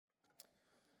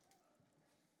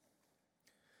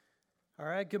All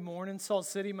right, good morning, Salt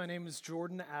City. My name is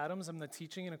Jordan Adams. I'm the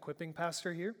teaching and equipping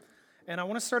pastor here. And I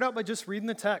want to start out by just reading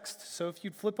the text. So if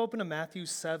you'd flip open to Matthew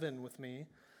 7 with me,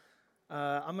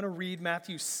 I'm going to read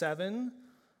Matthew 7,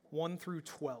 1 through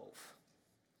 12.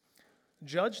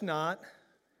 Judge not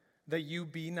that you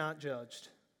be not judged.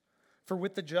 For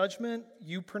with the judgment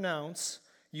you pronounce,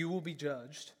 you will be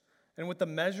judged. And with the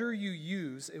measure you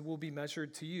use, it will be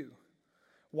measured to you.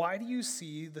 Why do you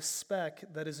see the speck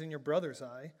that is in your brother's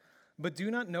eye, but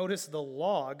do not notice the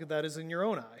log that is in your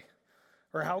own eye?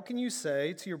 Or how can you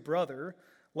say to your brother,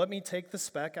 let me take the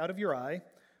speck out of your eye,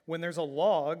 when there's a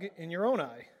log in your own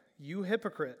eye? You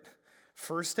hypocrite.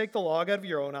 First take the log out of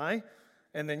your own eye,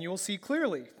 and then you will see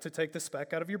clearly to take the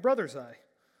speck out of your brother's eye.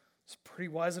 It's pretty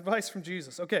wise advice from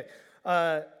Jesus. Okay,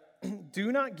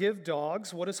 do not give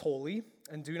dogs what is holy,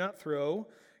 and do not throw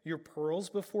your pearls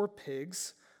before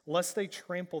pigs, lest they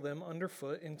trample them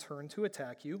underfoot and turn to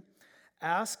attack you.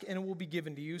 Ask, and it will be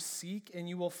given to you. Seek, and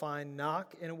you will find.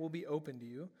 Knock, and it will be opened to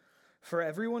you. For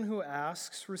everyone who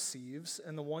asks receives,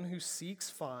 and the one who seeks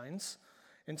finds,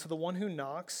 and to the one who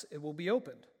knocks it will be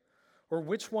opened. Or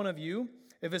which one of you,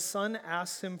 if his son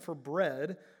asks him for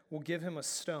bread, will give him a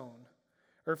stone?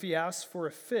 Or if he asks for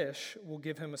a fish, will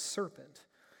give him a serpent?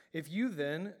 If you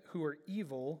then, who are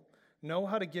evil, know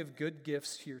how to give good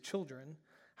gifts to your children,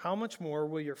 how much more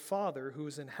will your Father who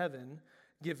is in heaven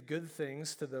give good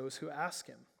things to those who ask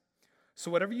him? So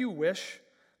whatever you wish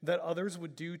that others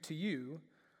would do to you,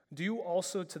 do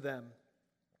also to them,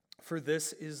 for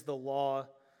this is the law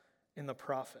and the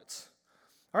prophets.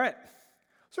 All right,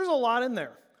 so there's a lot in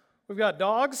there. We've got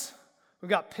dogs,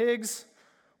 we've got pigs,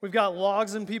 we've got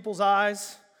logs in people's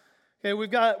eyes. Okay,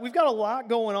 we've got a lot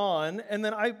going on, and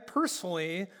then I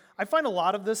find a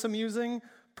lot of this amusing.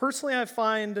 Personally, I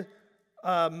find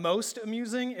most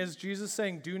amusing is Jesus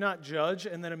saying, do not judge,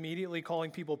 and then immediately calling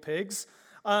people pigs.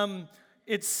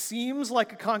 It seems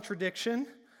like a contradiction,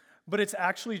 but it's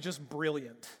actually just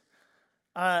brilliant.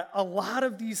 A lot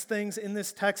of these things in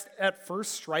this text at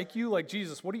first strike you like,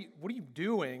 Jesus, what are you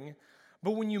doing?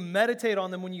 But when you meditate on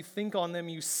them, when you think on them,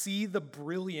 you see the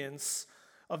brilliance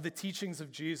of the teachings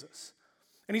of Jesus.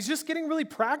 And he's just getting really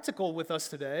practical with us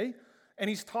today, and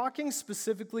he's talking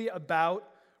specifically about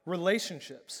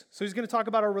relationships. So he's going to talk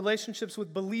about our relationships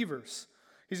with believers.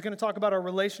 He's going to talk about our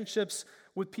relationships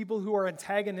with people who are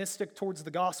antagonistic towards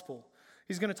the gospel.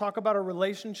 He's going to talk about our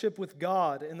relationship with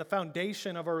God and the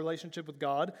foundation of our relationship with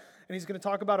God. And he's going to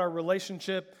talk about our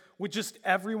relationship with just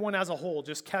everyone as a whole,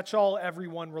 just catch-all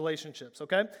everyone relationships,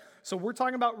 okay? So we're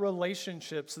talking about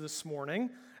relationships this morning,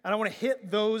 and I want to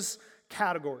hit those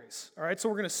categories, all right? So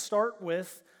we're going to start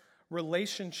with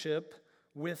relationship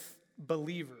with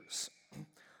believers.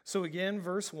 So again,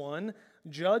 verse 1,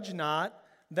 judge not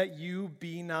that you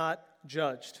be not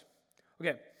judged.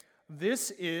 Okay,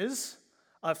 this is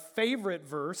a favorite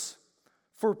verse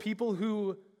for people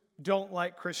who don't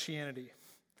like Christianity.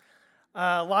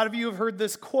 A lot of you have heard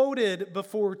this quoted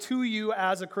before to you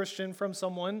as a Christian from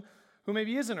someone who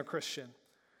maybe isn't a Christian.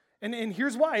 And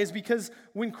here's why, is because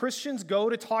when Christians go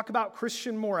to talk about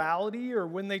Christian morality or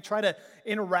when they try to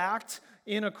interact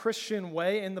in a Christian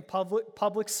way in the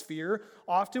public sphere,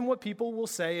 often what people will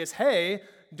say is, hey,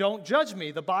 don't judge me.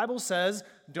 The Bible says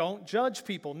don't judge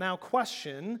people. Now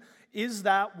question, is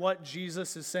that what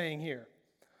Jesus is saying here?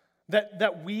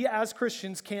 That we as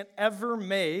Christians can't ever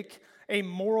make a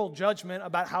moral judgment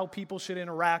about how people should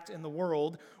interact in the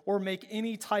world or make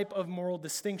any type of moral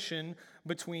distinction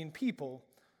between people?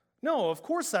 No, of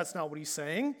course that's not what he's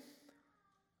saying.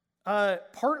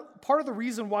 Part of the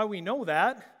reason why we know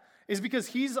that is because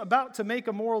he's about to make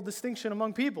a moral distinction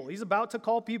among people. He's about to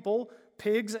call people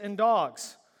pigs and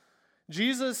dogs.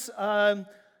 Jesus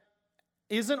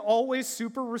isn't always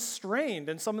super restrained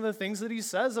in some of the things that he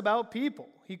says about people.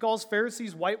 He calls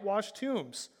Pharisees whitewashed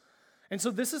tombs. And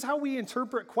so this is how we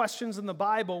interpret questions in the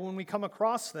Bible when we come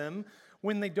across them,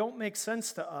 when they don't make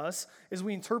sense to us, is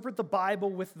we interpret the Bible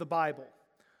with the Bible.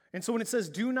 And so when it says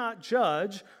do not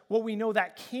judge, what we know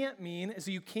that can't mean is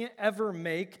that you can't ever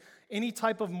make any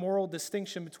type of moral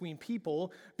distinction between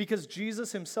people because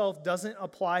Jesus himself doesn't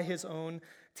apply his own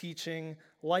teaching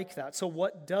like that. So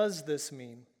what does this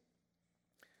mean?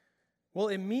 Well,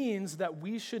 it means that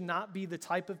we should not be the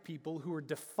type of people who are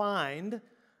defined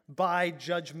by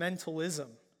judgmentalism.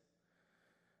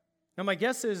 Now, my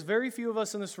guess is very few of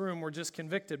us in this room were just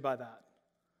convicted by that.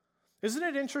 Isn't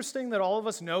it interesting that all of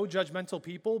us know judgmental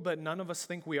people, but none of us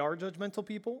think we are judgmental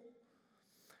people?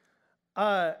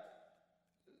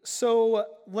 So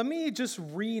let me just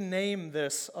rename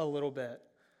this a little bit.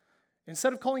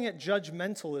 Instead of calling it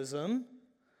judgmentalism,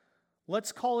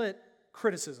 let's call it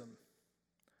criticism.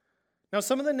 Now,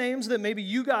 some of the names that maybe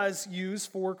you guys use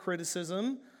for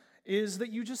criticism is that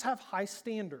you just have high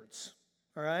standards,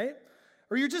 all right?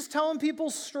 Or you're just telling people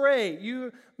straight.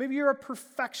 Maybe you're a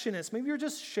perfectionist. Maybe you're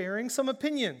just sharing some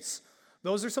opinions.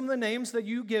 Those are some of the names that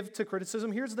you give to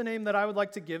criticism. Here's the name that I would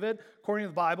like to give it, according to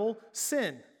the Bible: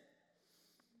 sin.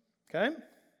 Okay?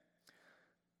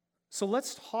 So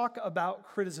let's talk about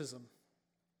criticism.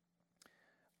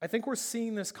 I think we're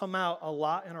seeing this come out a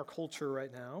lot in our culture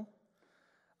right now.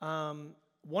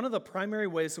 One of the primary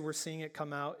ways that we're seeing it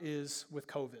come out is with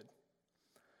COVID.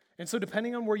 And so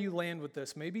depending on where you land with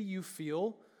this, maybe you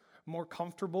feel more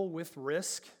comfortable with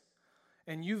risk,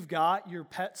 and you've got your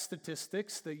pet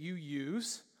statistics that you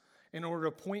use in order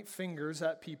to point fingers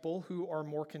at people who are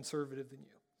more conservative than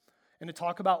you, and to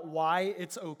talk about why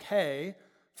it's okay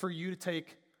for you to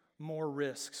take more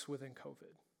risks within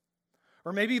COVID.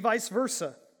 Or maybe vice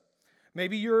versa.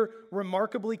 Maybe you're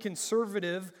remarkably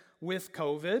conservative with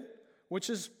COVID, which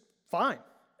is fine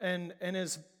and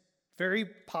is very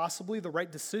possibly the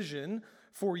right decision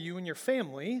for you and your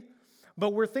family.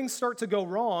 But where things start to go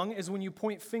wrong is when you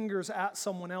point fingers at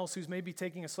someone else who's maybe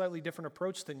taking a slightly different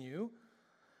approach than you,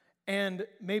 and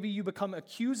maybe you become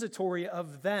accusatory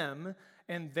of them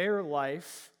and their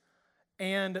life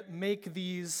and make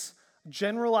these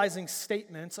generalizing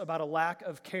statements about a lack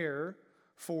of care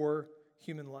for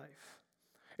human life.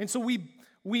 And so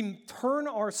we turn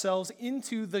ourselves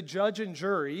into the judge and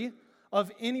jury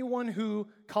of anyone who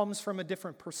comes from a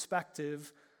different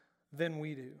perspective than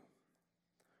we do.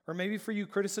 Or maybe for you,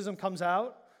 criticism comes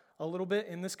out a little bit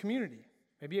in this community.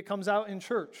 Maybe it comes out in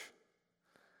church.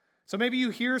 So maybe you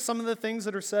hear some of the things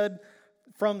that are said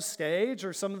from stage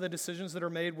or some of the decisions that are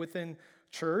made within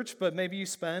church, but maybe you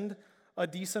spend a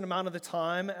decent amount of the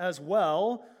time as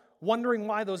well wondering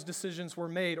why those decisions were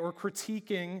made or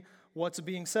critiquing what's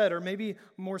being said. Or maybe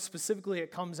more specifically,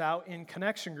 it comes out in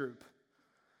connection group.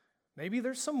 Maybe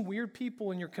there's some weird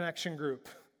people in your connection group.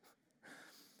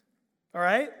 All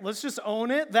right, let's just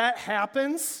own it. That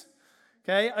happens.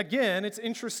 Okay, again, it's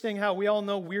interesting how we all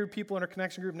know weird people in our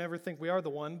connection group, never think we are the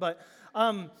one. But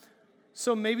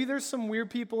so maybe there's some weird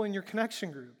people in your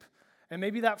connection group, and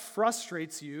maybe that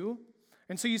frustrates you.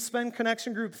 And so you spend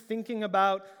connection group thinking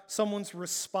about someone's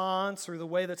response or the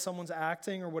way that someone's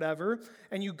acting or whatever,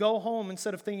 and you go home,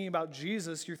 instead of thinking about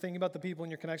Jesus, you're thinking about the people in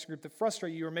your connection group that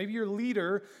frustrate you, or maybe your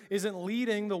leader isn't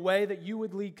leading the way that you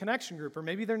would lead connection group, or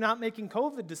maybe they're not making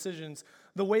COVID decisions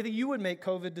the way that you would make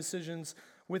COVID decisions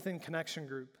within connection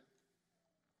group.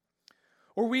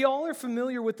 Or we all are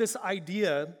familiar with this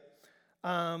idea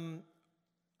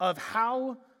of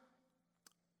how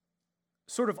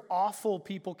sort of awful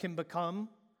people can become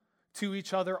to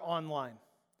each other online.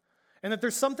 And that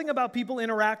there's something about people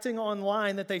interacting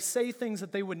online that they say things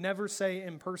that they would never say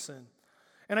in person.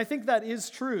 And I think that is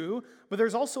true, but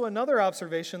there's also another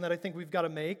observation that I think we've got to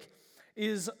make,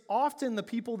 is often the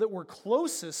people that we're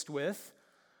closest with,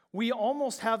 we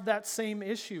almost have that same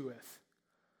issue with.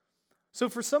 So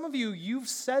for some of you, you've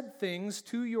said things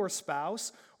to your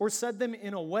spouse or said them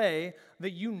in a way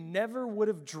that you never would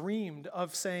have dreamed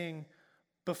of saying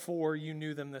before you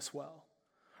knew them this well.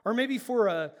 Or maybe for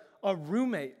a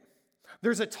roommate,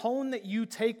 there's a tone that you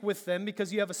take with them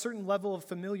because you have a certain level of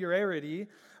familiarity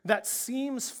that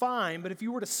seems fine, but if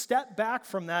you were to step back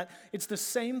from that, it's the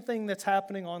same thing that's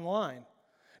happening online.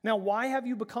 Now, why have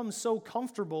you become so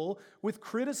comfortable with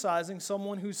criticizing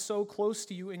someone who's so close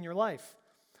to you in your life?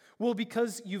 Well,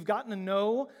 because you've gotten to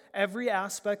know every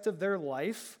aspect of their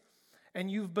life,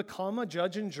 and you've become a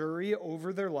judge and jury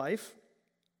over their life,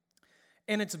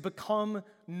 and it's become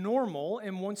normal,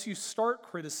 and once you start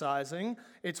criticizing,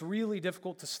 it's really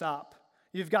difficult to stop.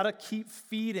 You've got to keep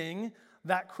feeding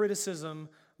that criticism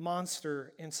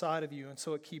monster inside of you, and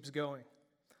so it keeps going.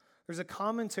 There's a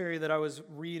commentary that I was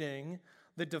reading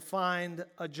that defined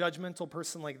a judgmental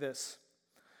person like this.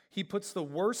 He puts the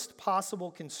worst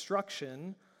possible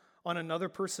construction on another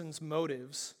person's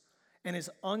motives and is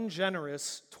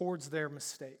ungenerous towards their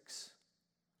mistakes.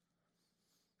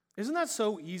 Isn't that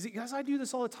so easy? Guys, I do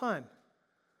this all the time,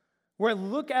 where I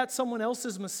look at someone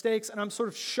else's mistakes and I'm sort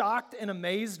of shocked and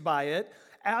amazed by it,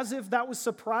 as if that was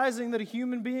surprising that a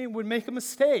human being would make a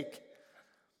mistake.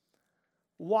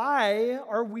 Why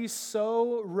are we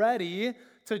so ready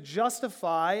to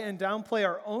justify and downplay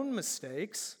our own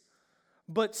mistakes,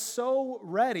 but so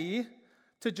ready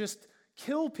to just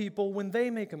kill people when they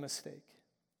make a mistake?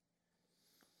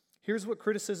 Here's what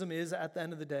criticism is at the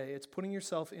end of the day. It's putting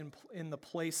yourself in the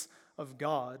place of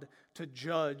God to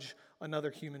judge another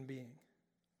human being.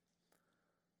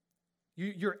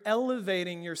 You're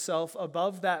elevating yourself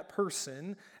above that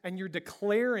person, and you're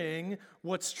declaring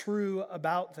what's true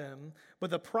about them. But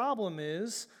the problem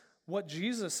is, what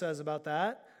Jesus says about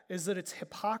that is that it's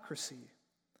hypocrisy.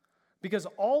 Because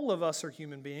all of us are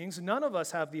human beings. None of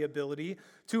us have the ability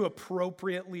to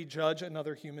appropriately judge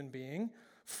another human being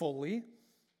fully.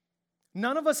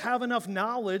 None of us have enough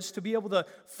knowledge to be able to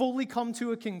fully come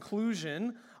to a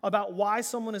conclusion about why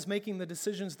someone is making the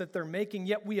decisions that they're making,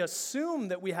 yet we assume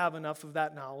that we have enough of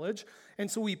that knowledge, and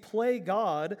so we play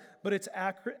God, but it's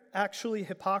actually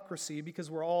hypocrisy because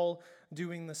we're all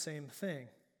doing the same thing.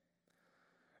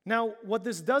 Now, what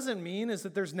this doesn't mean is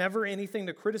that there's never anything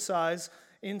to criticize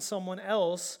in someone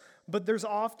else, but there's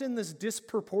often this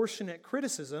disproportionate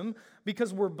criticism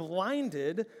because we're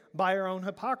blinded by our own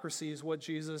hypocrisy, is what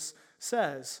Jesus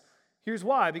says. Here's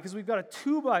why: because we've got a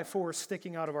 2x4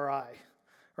 sticking out of our eye,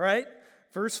 right?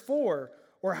 Verse 4,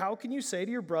 or how can you say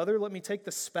to your brother, let me take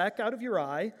the speck out of your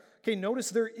eye? Okay, notice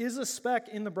there is a speck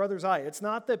in the brother's eye. It's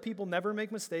not that people never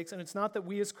make mistakes, and it's not that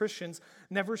we as Christians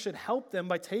never should help them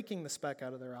by taking the speck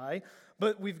out of their eye,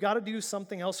 but we've got to do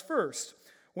something else first.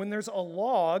 When there's a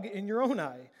log in your own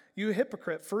eye, you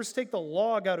hypocrite, first take the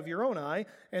log out of your own eye,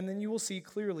 and then you will see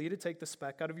clearly to take the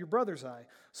speck out of your brother's eye.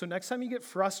 So next time you get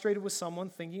frustrated with someone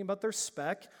thinking about their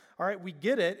speck, all right, we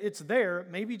get it, it's there,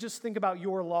 maybe just think about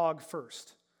your log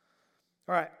first.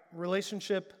 All right,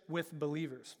 relationship with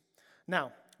believers.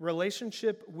 Now,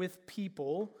 relationship with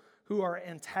people who are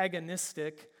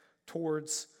antagonistic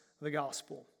towards the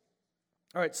gospel.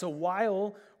 All right, so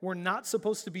while we're not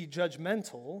supposed to be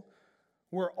judgmental,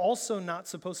 we're also not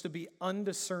supposed to be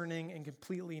undiscerning and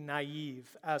completely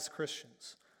naive as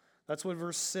Christians. That's what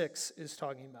verse 6 is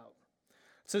talking about.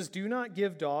 It says, do not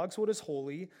give dogs what is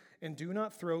holy, and do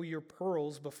not throw your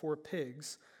pearls before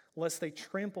pigs, lest they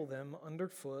trample them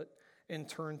underfoot and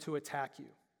turn to attack you.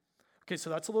 Okay, so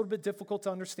that's a little bit difficult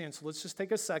to understand, so let's just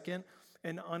take a second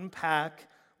and unpack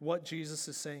what Jesus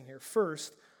is saying here.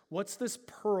 First, what's this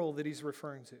pearl that he's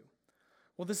referring to?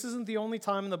 Well, this isn't the only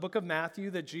time in the book of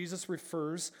Matthew that Jesus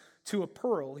refers to a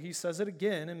pearl. He says it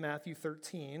again in Matthew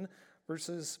 13,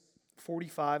 verses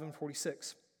 45 and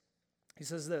 46. He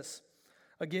says this,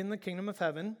 again, the kingdom of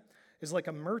heaven is like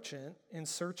a merchant in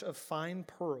search of fine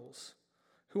pearls,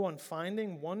 who on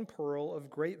finding one pearl of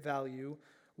great value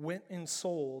went and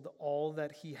sold all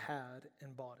that he had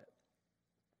and bought it.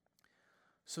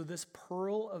 So this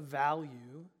pearl of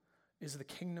value is the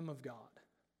kingdom of God.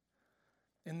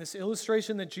 And this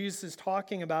illustration that Jesus is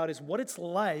talking about is what it's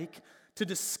like to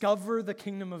discover the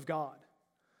kingdom of God.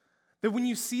 That when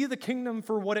you see the kingdom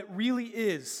for what it really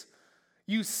is,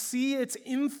 you see its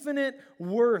infinite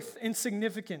worth and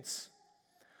significance,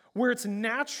 where it's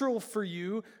natural for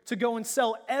you to go and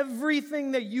sell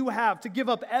everything that you have, to give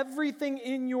up everything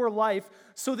in your life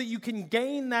so that you can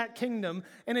gain that kingdom,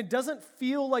 and it doesn't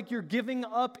feel like you're giving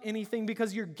up anything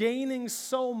because you're gaining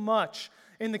so much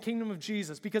in the kingdom of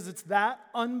Jesus, because it's that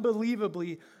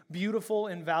unbelievably beautiful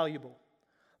and valuable.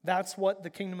 That's what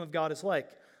the kingdom of God is like.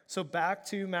 So back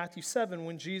to Matthew 7,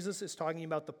 when Jesus is talking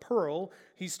about the pearl,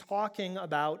 he's talking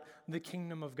about the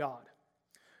kingdom of God.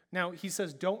 Now, he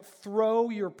says, don't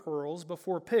throw your pearls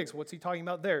before pigs. What's he talking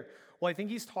about there? Well, I think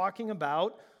he's talking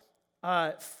about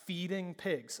feeding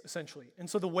pigs, essentially. And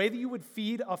so the way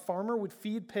that a farmer would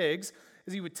feed pigs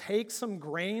is he would take some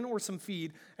grain or some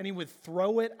feed and he would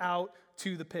throw it out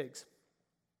to the pigs.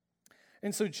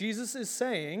 And so Jesus is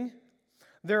saying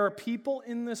there are people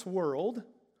in this world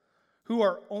who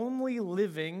are only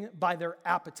living by their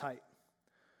appetite.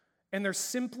 And they're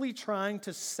simply trying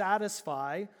to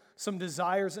satisfy some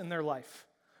desires in their life.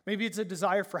 Maybe it's a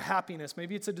desire for happiness.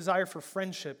 Maybe it's a desire for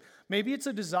friendship. Maybe it's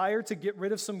a desire to get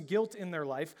rid of some guilt in their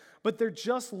life, but they're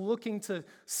just looking to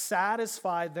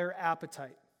satisfy their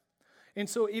appetite. And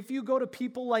so if you go to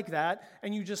people like that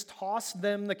and you just toss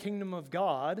them the kingdom of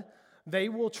God, they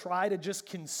will try to just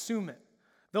consume it.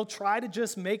 They'll try to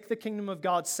just make the kingdom of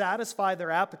God satisfy their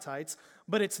appetites,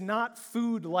 but it's not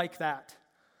food like that.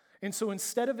 And so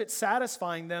instead of it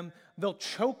satisfying them, they'll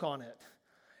choke on it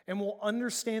and will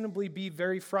understandably be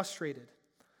very frustrated.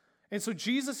 And so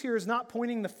Jesus here is not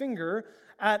pointing the finger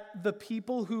at the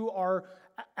people who are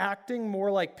acting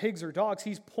more like pigs or dogs.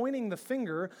 He's pointing the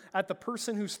finger at the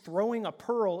person who's throwing a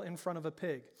pearl in front of a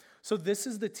pig. So this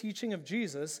is the teaching of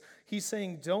Jesus. He's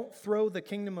saying, don't throw the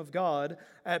kingdom of God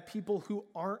at people who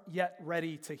aren't yet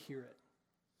ready to hear it.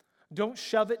 Don't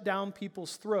shove it down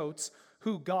people's throats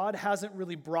who God hasn't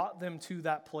really brought them to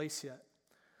that place yet.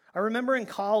 I remember in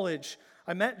college,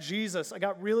 I met Jesus. I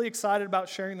got really excited about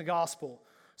sharing the gospel.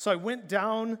 So I went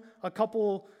down a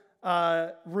couple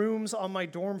rooms on my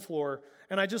dorm floor,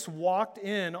 and I just walked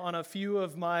in on a few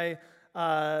of my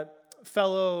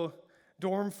fellow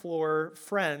dorm floor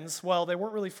friends. Well, they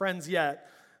weren't really friends yet.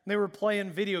 They were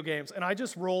playing video games, and I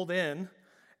just rolled in,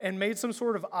 and made some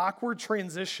sort of awkward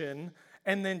transition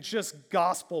and then just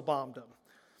gospel bombed them.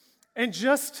 And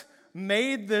just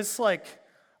made this like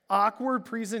awkward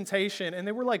presentation, and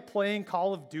they were like playing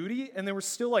Call of Duty, and they were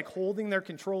still like holding their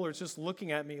controllers, just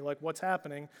looking at me like, what's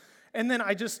happening? And then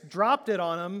I just dropped it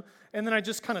on them, and then I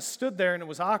just kind of stood there, and it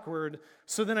was awkward,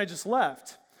 so then I just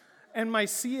left. And my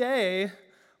CA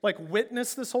like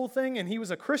witnessed this whole thing, and he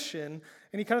was a Christian,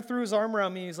 and he kind of threw his arm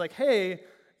around me. He's like, hey,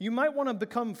 you might want to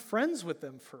become friends with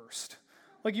them first.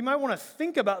 Like, you might want to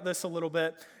think about this a little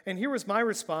bit. And here was my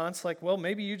response, like, well,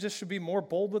 maybe you just should be more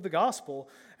bold with the gospel.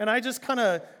 And I just kind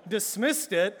of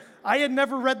dismissed it. I had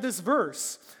never read this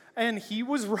verse. And he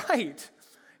was right.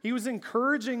 He was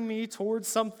encouraging me towards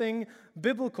something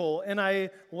biblical. And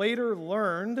I later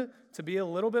learned to be a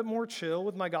little bit more chill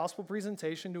with my gospel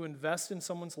presentation, to invest in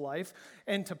someone's life,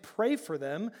 and to pray for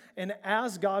them. And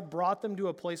as God brought them to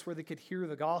a place where they could hear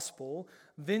the gospel,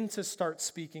 then to start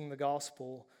speaking the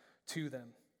gospel to them.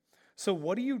 So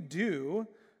what do you do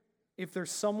if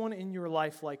there's someone in your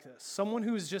life like this? Someone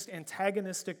who is just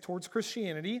antagonistic towards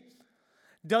Christianity?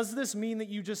 Does this mean that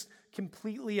you just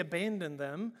completely abandon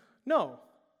them? No.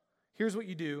 Here's what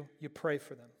you do. You pray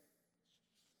for them.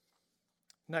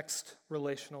 Next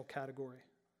relational category,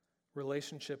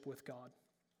 relationship with God.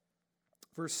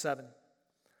 Verse 7.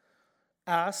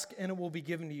 Ask and it will be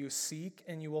given to you. Seek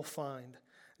and you will find.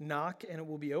 Knock and it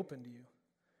will be opened to you.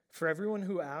 For everyone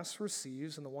who asks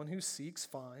receives, and the one who seeks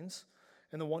finds,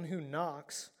 and the one who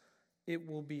knocks, it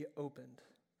will be opened.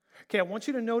 Okay, I want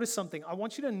you to notice something. I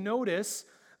want you to notice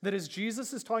that as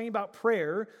Jesus is talking about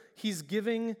prayer, he's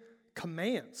giving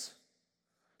commands.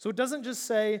 So it doesn't just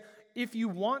say, if you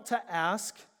want to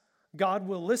ask, God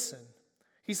will listen.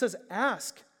 He says,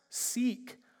 ask,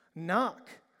 seek, knock.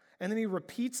 And then he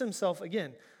repeats himself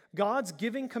again. God's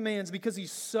giving commands because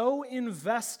he's so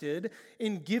invested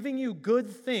in giving you good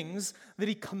things that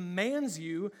he commands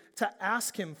you to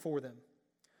ask him for them.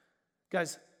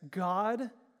 Guys, God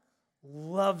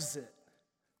loves it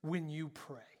when you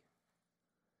pray.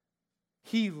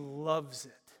 He loves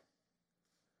it.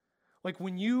 Like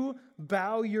when you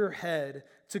bow your head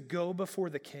to go before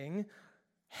the king,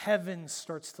 heaven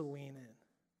starts to lean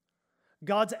in.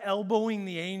 God's elbowing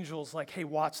the angels like, hey,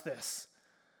 watch this.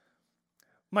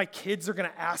 My kids are going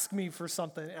to ask me for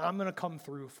something, and I'm going to come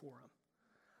through for them.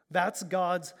 That's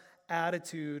God's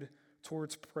attitude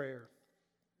towards prayer.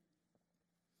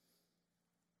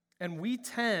 And we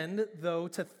tend, though,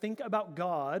 to think about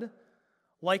God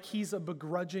like he's a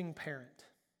begrudging parent.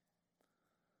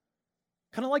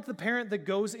 Kind of like the parent that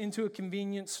goes into a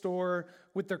convenience store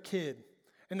with their kid,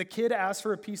 and the kid asks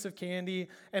for a piece of candy,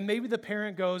 and maybe the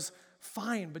parent goes,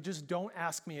 fine, but just don't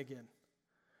ask me again.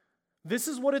 This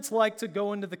is what it's like to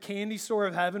go into the candy store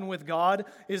of heaven with God,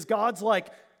 is God's like,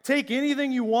 take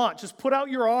anything you want. Just put out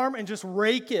your arm and just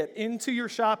rake it into your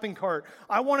shopping cart.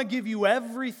 I want to give you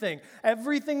everything.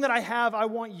 Everything that I have, I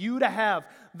want you to have.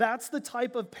 That's the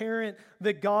type of parent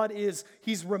that God is.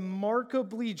 He's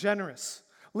remarkably generous.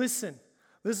 Listen,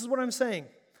 this is what I'm saying.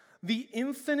 The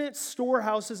infinite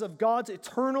storehouses of God's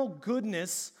eternal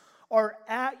goodness are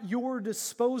at your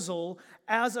disposal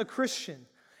as a Christian.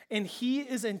 And he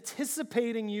is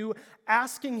anticipating you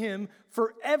asking him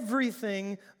for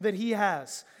everything that he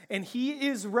has. And he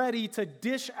is ready to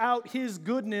dish out his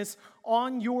goodness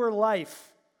on your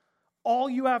life. All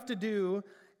you have to do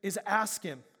is ask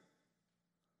him.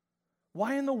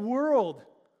 Why in the world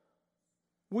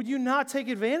would you not take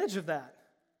advantage of that?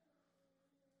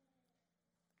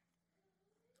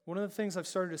 One of the things I've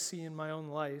started to see in my own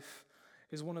life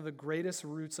is one of the greatest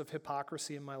roots of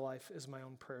hypocrisy in my life is my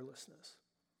own prayerlessness.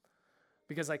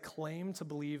 Because I claim to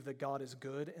believe that God is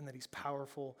good and that he's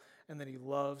powerful and that he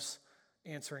loves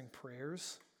answering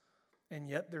prayers, and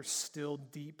yet there's still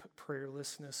deep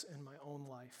prayerlessness in my own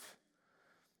life.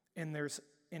 And there's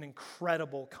an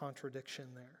incredible contradiction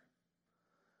there.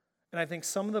 And I think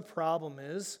some of the problem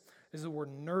is that we're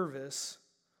nervous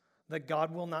that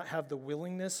God will not have the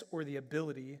willingness or the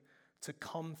ability to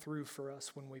come through for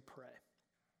us when we pray.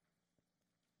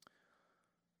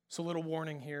 So a little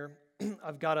warning here.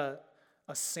 I've got a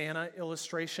Santa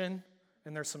illustration,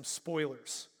 and there's some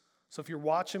spoilers. So if you're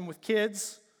watching with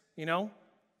kids,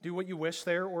 do what you wish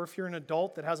there. Or if you're an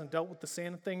adult that hasn't dealt with the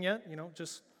Santa thing yet,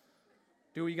 just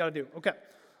do what you got to do. Okay.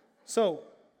 So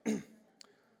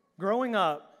growing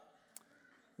up,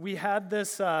 we had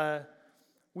this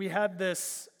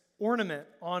ornament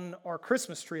on our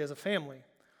Christmas tree as a family.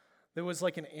 There was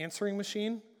like an answering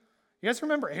machine. You guys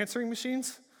remember answering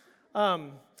machines?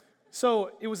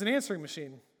 So it was an answering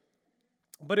machine.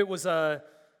 But it was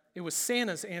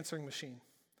Santa's answering machine.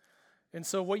 And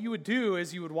so what you would do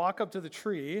is you would walk up to the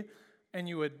tree and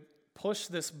you would push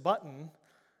this button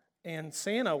and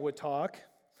Santa would talk,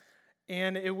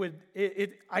 and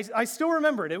I still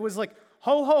remember it. It was like,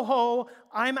 ho, ho, ho,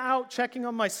 I'm out checking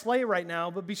on my sleigh right now,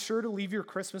 but be sure to leave your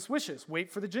Christmas wishes. Wait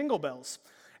for the jingle bells.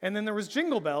 And then there was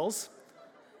jingle bells.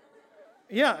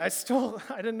 Yeah,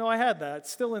 I didn't know I had that.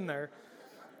 It's still in there.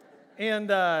 And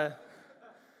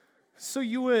so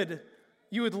you would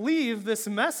leave this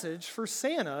message for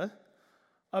Santa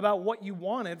about what you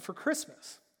wanted for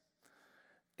Christmas.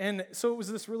 And so it was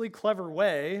this really clever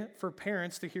way for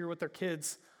parents to hear what their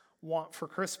kids want for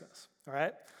Christmas, all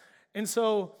right? And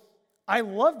so I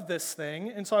loved this thing,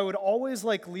 and so I would always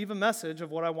leave a message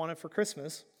of what I wanted for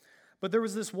Christmas. But there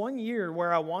was this one year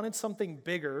where I wanted something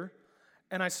bigger,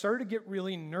 and I started to get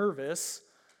really nervous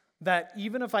that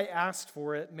even if I asked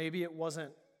for it, maybe it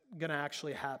wasn't going to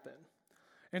actually happen.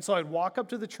 And so I'd walk up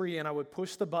to the tree, and I would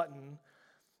push the button,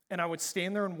 and I would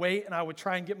stand there and wait, and I would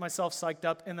try and get myself psyched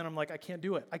up, and then I'm like, I can't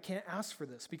do it. I can't ask for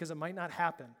this because it might not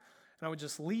happen. And I would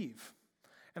just leave.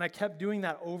 And I kept doing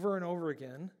that over and over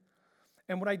again.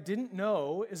 And what I didn't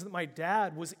know is that my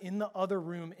dad was in the other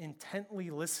room intently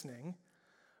listening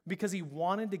because he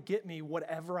wanted to get me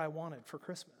whatever I wanted for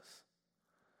Christmas.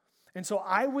 And so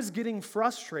I was getting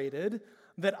frustrated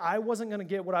that I wasn't going to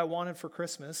get what I wanted for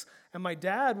Christmas, and my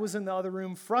dad was in the other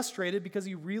room frustrated because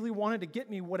he really wanted to get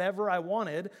me whatever I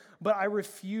wanted, but I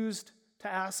refused to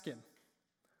ask him.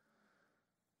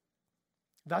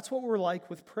 That's what we're like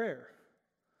with prayer.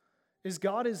 Is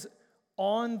God is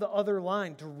on the other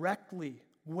line directly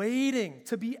waiting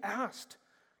to be asked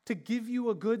to give you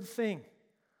a good thing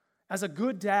as a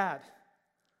good dad.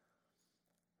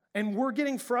 And we're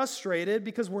getting frustrated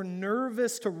because we're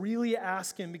nervous to really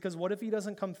ask him because what if he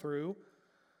doesn't come through?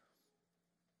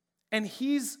 And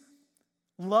he's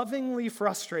lovingly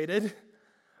frustrated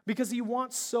because he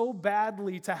wants so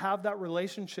badly to have that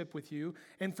relationship with you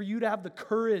and for you to have the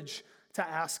courage to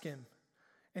ask him.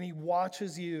 And he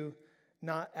watches you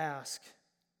not ask.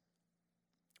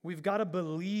 We've got to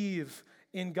believe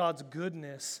in God's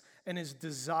goodness and his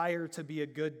desire to be a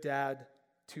good dad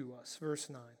to us. Verse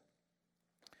 9.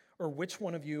 Or which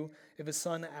one of you, if his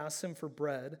son asks him for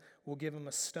bread, will give him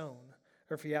a stone?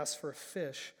 Or if he asks for a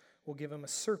fish, will give him a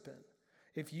serpent?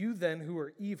 If you then, who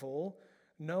are evil,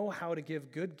 know how to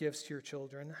give good gifts to your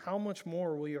children, how much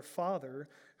more will your Father,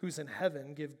 who's in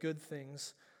heaven, give good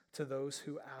things to those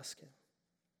who ask him?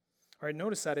 All right,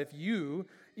 notice that if you,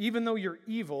 even though you're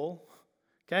evil,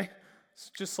 okay, it's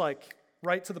just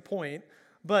right to the point,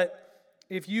 but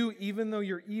if you, even though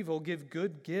you're evil, give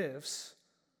good gifts,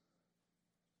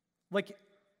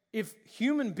 if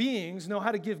human beings know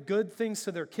how to give good things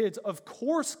to their kids, of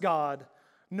course God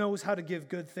knows how to give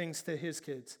good things to his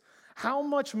kids. How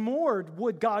much more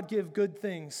would God give good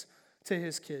things to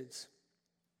his kids?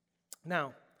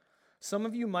 Now, some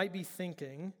of you might be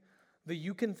thinking that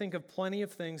you can think of plenty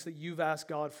of things that you've asked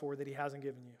God for that he hasn't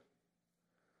given you.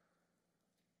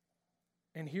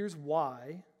 And here's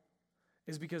why,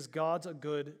 is because God's a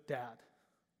good dad.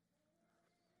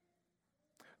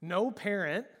 No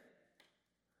parent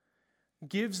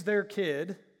gives their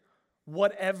kid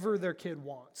whatever their kid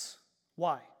wants.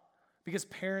 Why? Because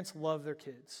parents love their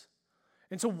kids.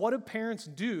 And so what do parents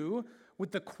do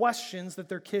with the questions that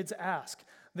their kids ask?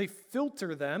 They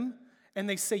filter them and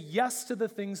they say yes to the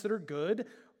things that are good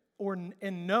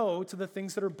and no to the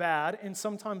things that are bad, and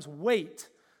sometimes wait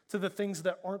to the things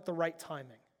that aren't the right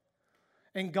timing.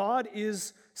 And God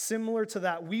is similar to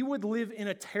that. We would live in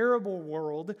a terrible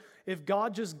world if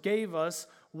God just gave us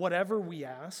whatever we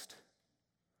asked.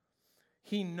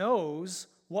 He knows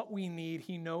what we need.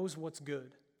 He knows what's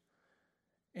good.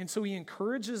 And so he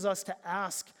encourages us to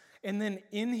ask, and then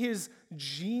in his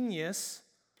genius,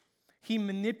 he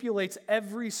manipulates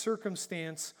every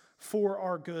circumstance for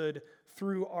our good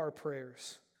through our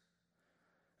prayers.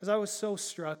 As I was so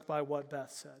struck by what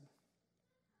Beth said.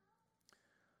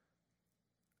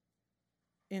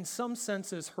 In some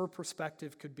senses, her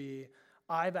perspective could be,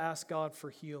 I've asked God for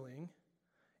healing,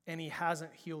 and he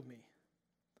hasn't healed me.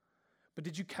 But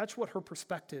did you catch what her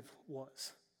perspective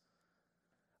was?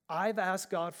 I've asked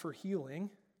God for healing,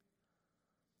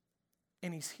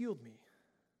 and he's healed me.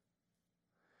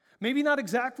 Maybe not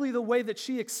exactly the way that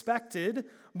she expected,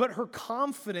 but her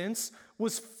confidence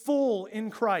was full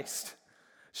in Christ.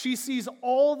 She sees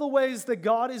all the ways that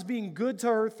God is being good to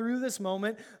her through this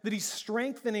moment, that he's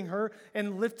strengthening her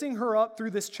and lifting her up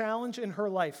through this challenge in her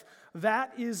life.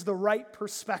 That is the right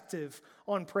perspective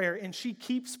on prayer. And she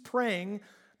keeps praying,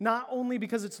 not only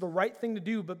because it's the right thing to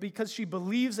do, but because she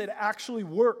believes it actually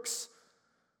works.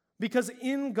 Because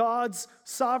in God's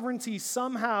sovereignty,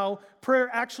 somehow, prayer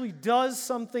actually does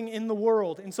something in the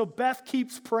world. And so Beth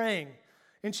keeps praying.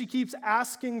 And she keeps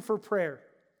asking for prayer.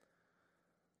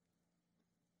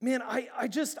 Man,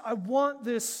 I want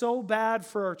this so bad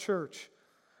for our church.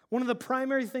 One of the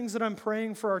primary things that I'm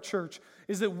praying for our church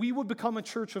is that we would become a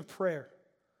church of prayer.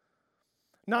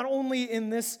 Not only in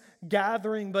this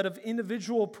gathering, but of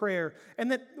individual prayer.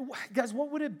 And that, guys,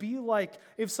 what would it be like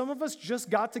if some of us just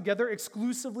got together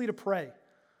exclusively to pray?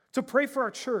 To pray for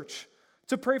our church,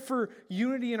 to pray for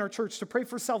unity in our church, to pray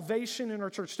for salvation in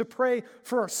our church, to pray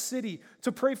for our city,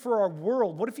 to pray for our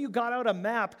world. What if you got out a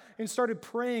map and started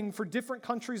praying for different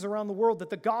countries around the world that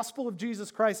the gospel of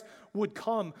Jesus Christ would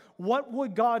come? What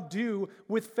would God do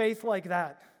with faith like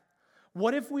that?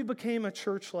 What if we became a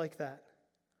church like that?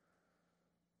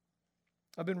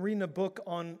 I've been reading a book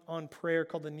on prayer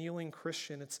called The Kneeling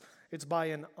Christian. It's by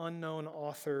an unknown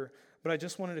author, but I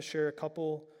just wanted to share a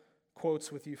couple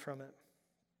quotes with you from it.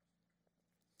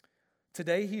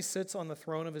 Today he sits on the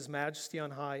throne of his majesty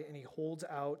on high, and he holds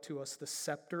out to us the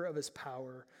scepter of his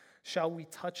power. Shall we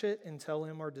touch it and tell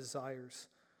him our desires?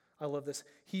 I love this.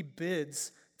 He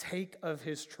bids, take of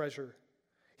his treasure.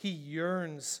 He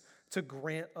yearns to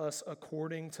grant us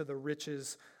according to the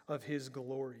riches of his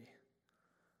glory.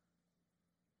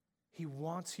 He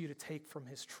wants you to take from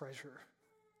his treasure.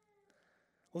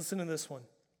 Listen to this one.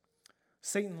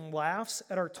 Satan laughs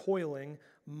at our toiling,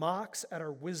 mocks at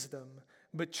our wisdom,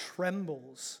 but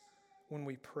trembles when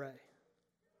we pray.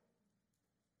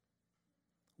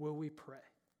 Will we pray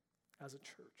as a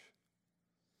church?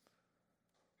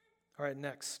 All right,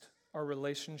 next, our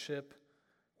relationship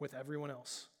with everyone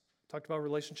else. Talked about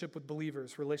relationship with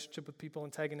believers, relationship with people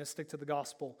antagonistic to the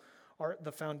gospel,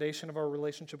 the foundation of our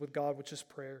relationship with God, which is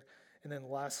prayer. And then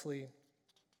lastly,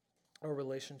 our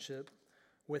relationship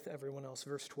with everyone else.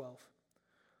 Verse 12.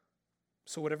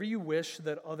 So whatever you wish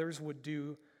that others would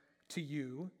do to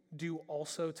you, do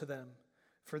also to them.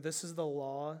 For this is the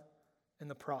law and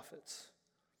the prophets.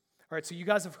 All right, so you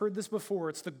guys have heard this before.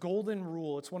 It's the golden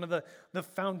rule. It's one of the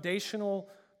foundational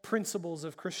principles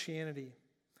of Christianity.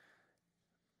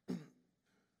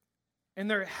 And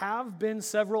there have been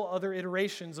several other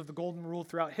iterations of the golden rule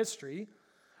throughout history,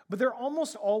 but they're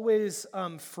almost always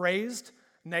phrased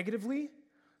negatively.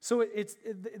 So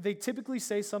they typically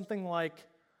say something like,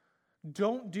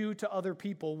 don't do to other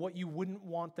people what you wouldn't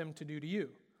want them to do to you,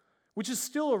 which is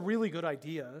still a really good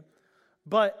idea,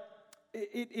 but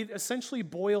it essentially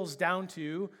boils down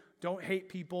to don't hate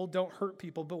people, don't hurt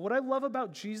people. But what I love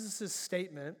about Jesus'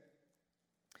 statement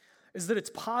is that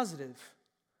it's positive,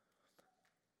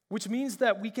 which means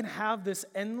that we can have this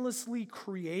endlessly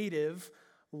creative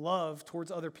love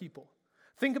towards other people.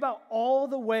 Think about all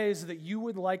the ways that you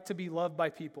would like to be loved by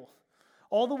people,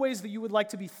 all the ways that you would like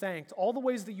to be thanked, all the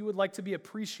ways that you would like to be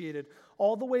appreciated,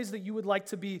 all the ways that you would like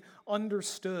to be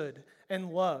understood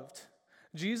and loved.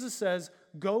 Jesus says,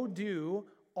 go do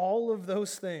all of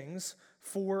those things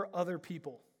for other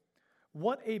people.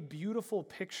 What a beautiful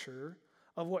picture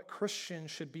of what Christians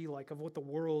should be like, of what the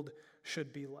world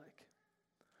should be like.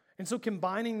 And so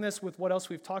combining this with what else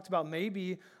we've talked about,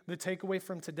 maybe the takeaway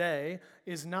from today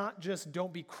is not just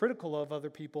don't be critical of other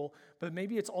people, but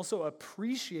maybe it's also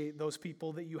appreciate those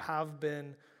people that you have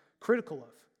been critical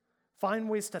of. Find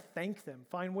ways to thank them,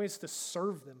 find ways to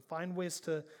serve them, find ways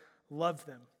to love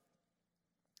them.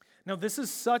 Now, this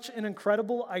is such an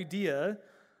incredible idea,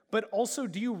 but also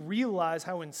do you realize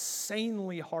how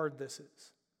insanely hard this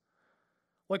is?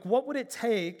 Like, what would it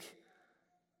take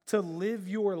to live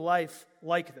your life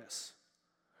like this?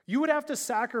 You would have to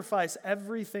sacrifice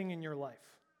everything in your life.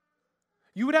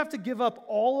 You would have to give up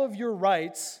all of your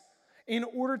rights in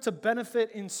order to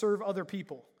benefit and serve other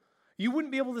people. You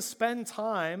wouldn't be able to spend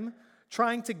time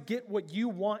trying to get what you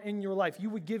want in your life. You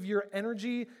would give your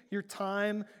energy, your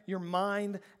time, your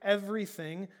mind,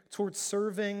 everything towards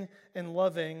serving and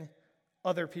loving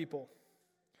other people,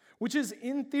 which is,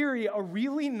 in theory, a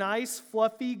really nice,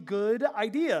 fluffy, good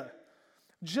idea.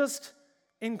 Just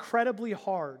incredibly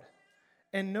hard.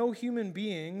 And no human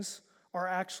beings are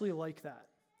actually like that.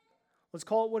 Let's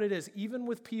call it what it is. Even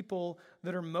with people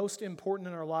that are most important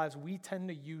in our lives, we tend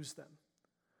to use them.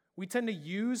 We tend to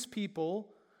use people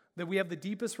that we have the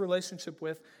deepest relationship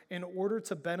with in order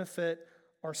to benefit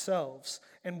ourselves.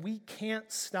 And we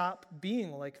can't stop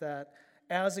being like that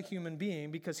as a human being,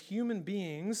 because human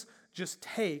beings just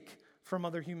take from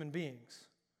other human beings.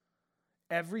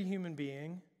 Every human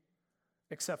being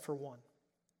except for one.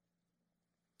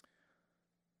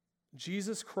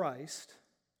 Jesus Christ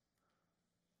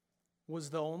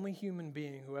was the only human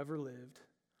being who ever lived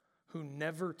who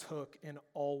never took and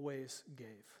always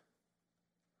gave.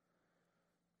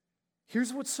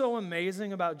 Here's what's so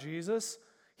amazing about Jesus.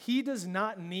 He does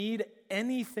not need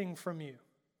anything from you,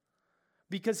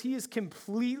 because he is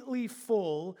completely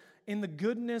full in the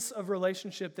goodness of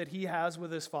relationship that he has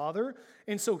with his Father,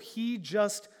 and so he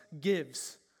just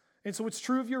gives. And so what's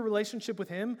true of your relationship with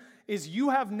him is you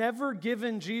have never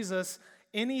given Jesus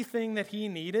anything that he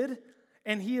needed,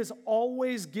 and he has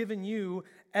always given you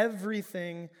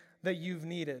everything that you've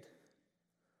needed.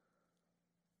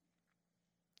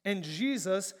 And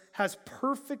Jesus has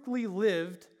perfectly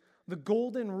lived the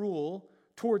golden rule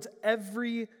towards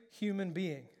every human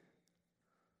being.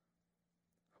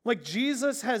 Like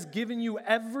Jesus has given you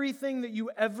everything that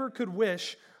you ever could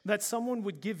wish that someone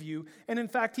would give you. And in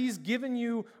fact, he's given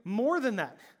you more than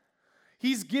that.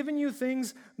 He's given you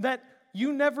things that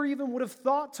you never even would have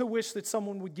thought to wish that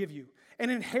someone would give you. An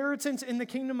inheritance in the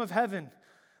kingdom of heaven,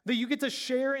 that you get to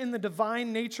share in the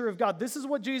divine nature of God. This is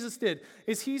what Jesus did,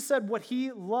 is he said what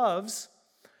he loves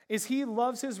is he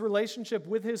loves his relationship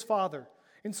with his Father.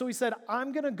 And so he said,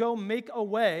 I'm going to go make a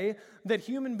way that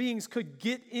human beings could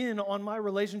get in on my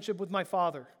relationship with my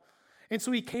Father. And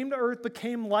so he came to earth,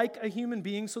 became like a human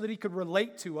being so that he could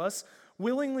relate to us,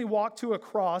 willingly walked to a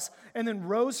cross, and then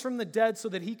rose from the dead so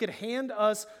that he could hand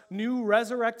us new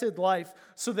resurrected life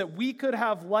so that we could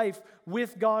have life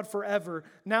with God forever.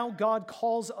 Now God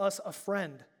calls us a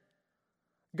friend.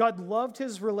 God loved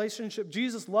his relationship,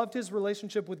 Jesus loved his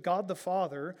relationship with God the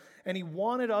Father, and he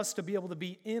wanted us to be able to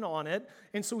be in on it,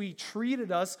 and so he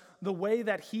treated us the way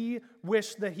that he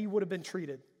wished that he would have been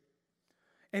treated.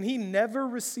 And he never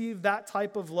received that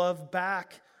type of love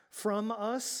back from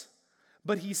us,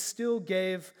 but he still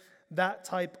gave that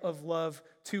type of love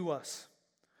to us.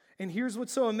 And here's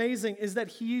what's so amazing is that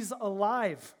he's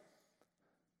alive,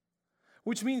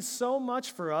 which means so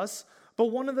much for us. But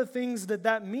one of the things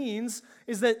that means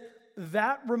is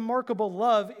that remarkable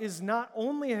love is not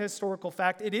only a historical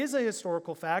fact, it is a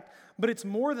historical fact, but it's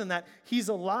more than that. He's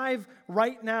alive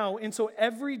right now. And so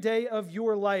every day of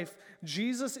your life,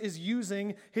 Jesus is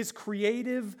using his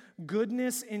creative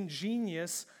goodness and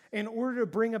genius in order to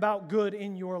bring about good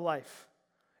in your life,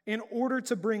 in order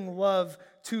to bring love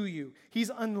to you.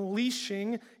 He's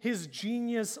unleashing his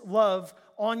genius love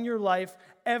on your life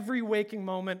every waking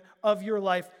moment of your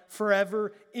life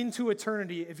forever into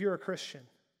eternity if you're a Christian.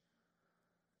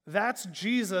 That's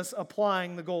Jesus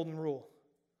applying the golden rule.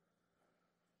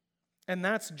 And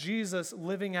that's Jesus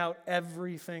living out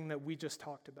everything that we just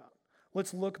talked about.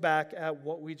 Let's look back at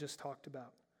what we just talked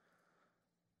about.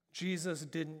 Jesus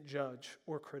didn't judge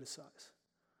or criticize.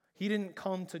 He didn't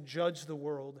come to judge the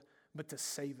world, but to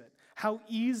save it. How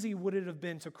easy would it have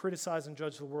been to criticize and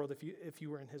judge the world if you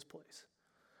were in his place?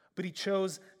 But he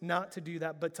chose not to do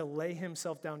that, but to lay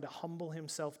himself down, to humble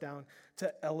himself down,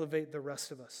 to elevate the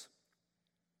rest of us.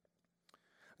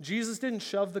 Jesus didn't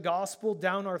shove the gospel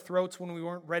down our throats when we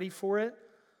weren't ready for it,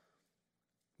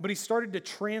 but he started to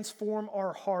transform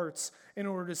our hearts in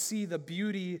order to see the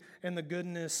beauty and the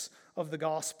goodness of the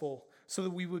gospel so that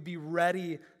we would be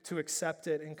ready to accept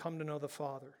it and come to know the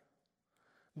Father.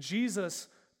 Jesus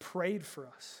prayed for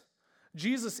us.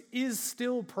 Jesus is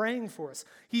still praying for us.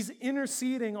 He's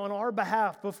interceding on our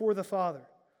behalf before the Father.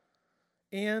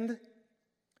 And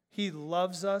he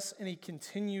loves us and he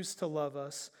continues to love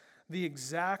us the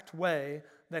exact way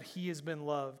that he has been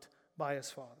loved by his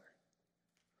Father.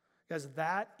 Guys,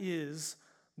 that is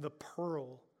the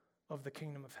pearl of the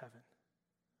kingdom of heaven.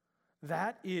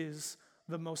 That is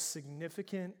the most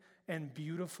significant and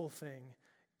beautiful thing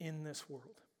in this world.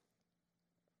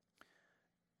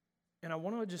 And I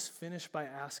want to just finish by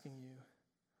asking you,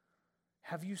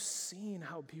 have you seen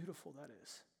how beautiful that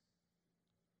is?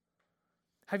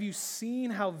 Have you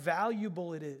seen how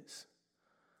valuable it is?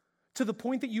 To the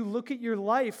point that you look at your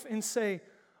life and say,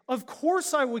 of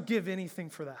course I would give anything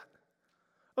for that.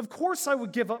 Of course I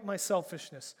would give up my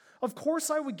selfishness. Of course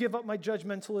I would give up my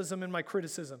judgmentalism and my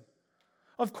criticism.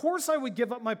 Of course I would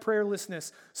give up my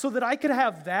prayerlessness so that I could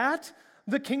have that,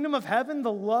 the kingdom of heaven,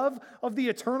 the love of the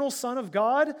eternal Son of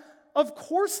God. Of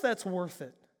course that's worth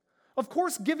it. Of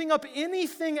course giving up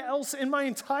anything else in my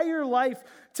entire life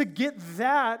to get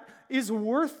that is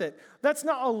worth it. That's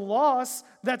not a loss,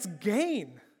 that's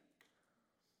gain.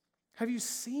 Have you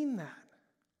seen that?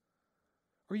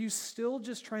 Or are you still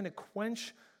just trying to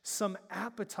quench some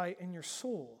appetite in your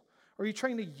soul? Or are you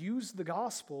trying to use the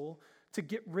gospel to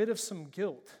get rid of some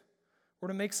guilt? Or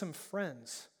to make some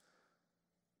friends?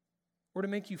 Or to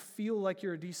make you feel like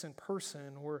you're a decent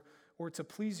person? Or to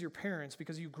please your parents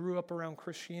because you grew up around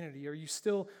Christianity? Are you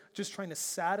still just trying to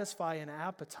satisfy an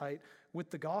appetite with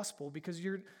the gospel because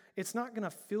it's not going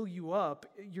to fill you up,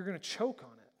 you're going to choke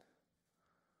on it?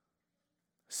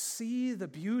 See the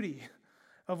beauty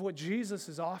of what Jesus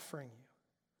is offering you.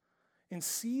 And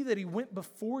see that he went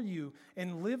before you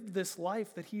and lived this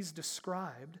life that he's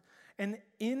described. And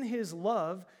in his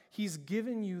love, he's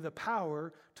given you the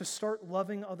power to start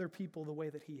loving other people the way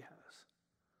that he has.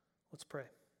 Let's pray.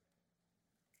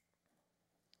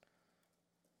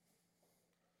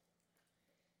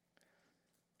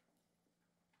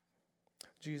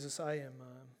 Jesus, I'm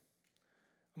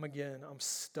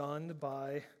stunned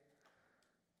by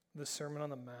the Sermon on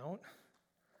the Mount.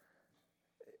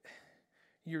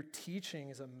 Your teaching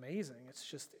is amazing. It's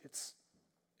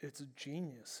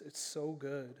genius. It's so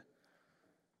good.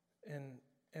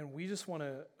 And we just want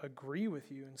to agree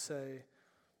with you and say,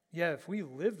 yeah, if we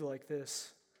lived like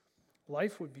this,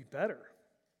 life would be better.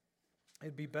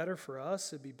 It'd be better for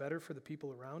us. It'd be better for the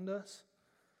people around us.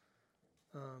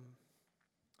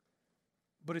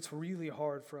 But it's really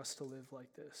hard for us to live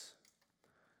like this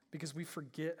because we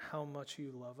forget how much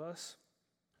you love us.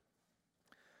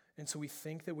 And so we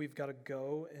think that we've got to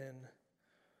go and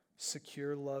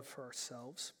secure love for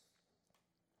ourselves.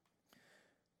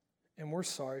 And we're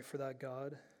sorry for that,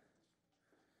 God.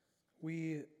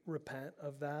 We repent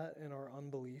of that in our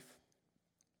unbelief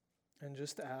and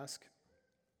just ask,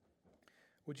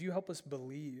 would you help us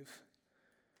believe?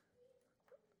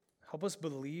 Help us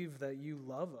believe that you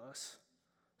love us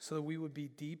so that we would be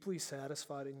deeply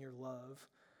satisfied in your love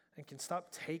and can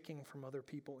stop taking from other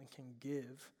people and can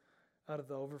give out of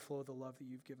the overflow of the love that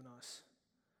you've given us.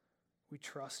 We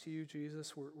trust you,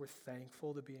 Jesus. We're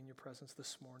thankful to be in your presence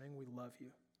this morning. We love you.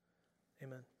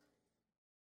 Amen.